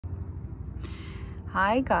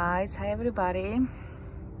Hi guys, hi everybody.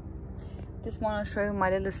 Just want to show you my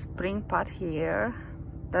little spring pot here.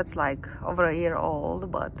 That's like over a year old,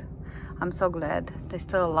 but I'm so glad they're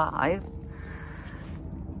still alive.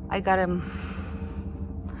 I got them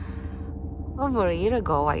over a year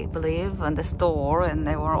ago, I believe, in the store, and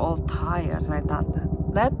they were all tired. And I thought,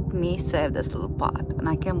 let me save this little pot. And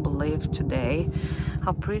I can't believe today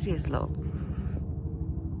how pretty it looks.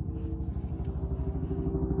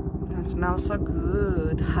 It smells so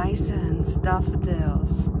good. Hyacinths,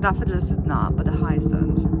 daffodils. Daffodils is not, but the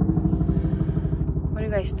hyacinths. What do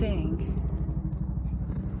you guys think?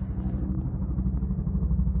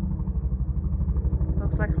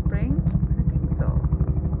 Looks like spring? I think so.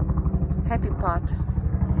 Happy pot.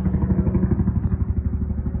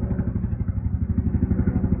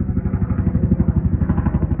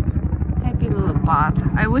 Happy little pot.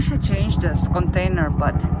 I wish I changed this container,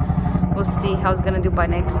 but we'll see how it's gonna do by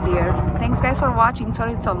next year. Thanks guys for watching.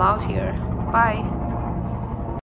 Sorry it's so loud here. Bye.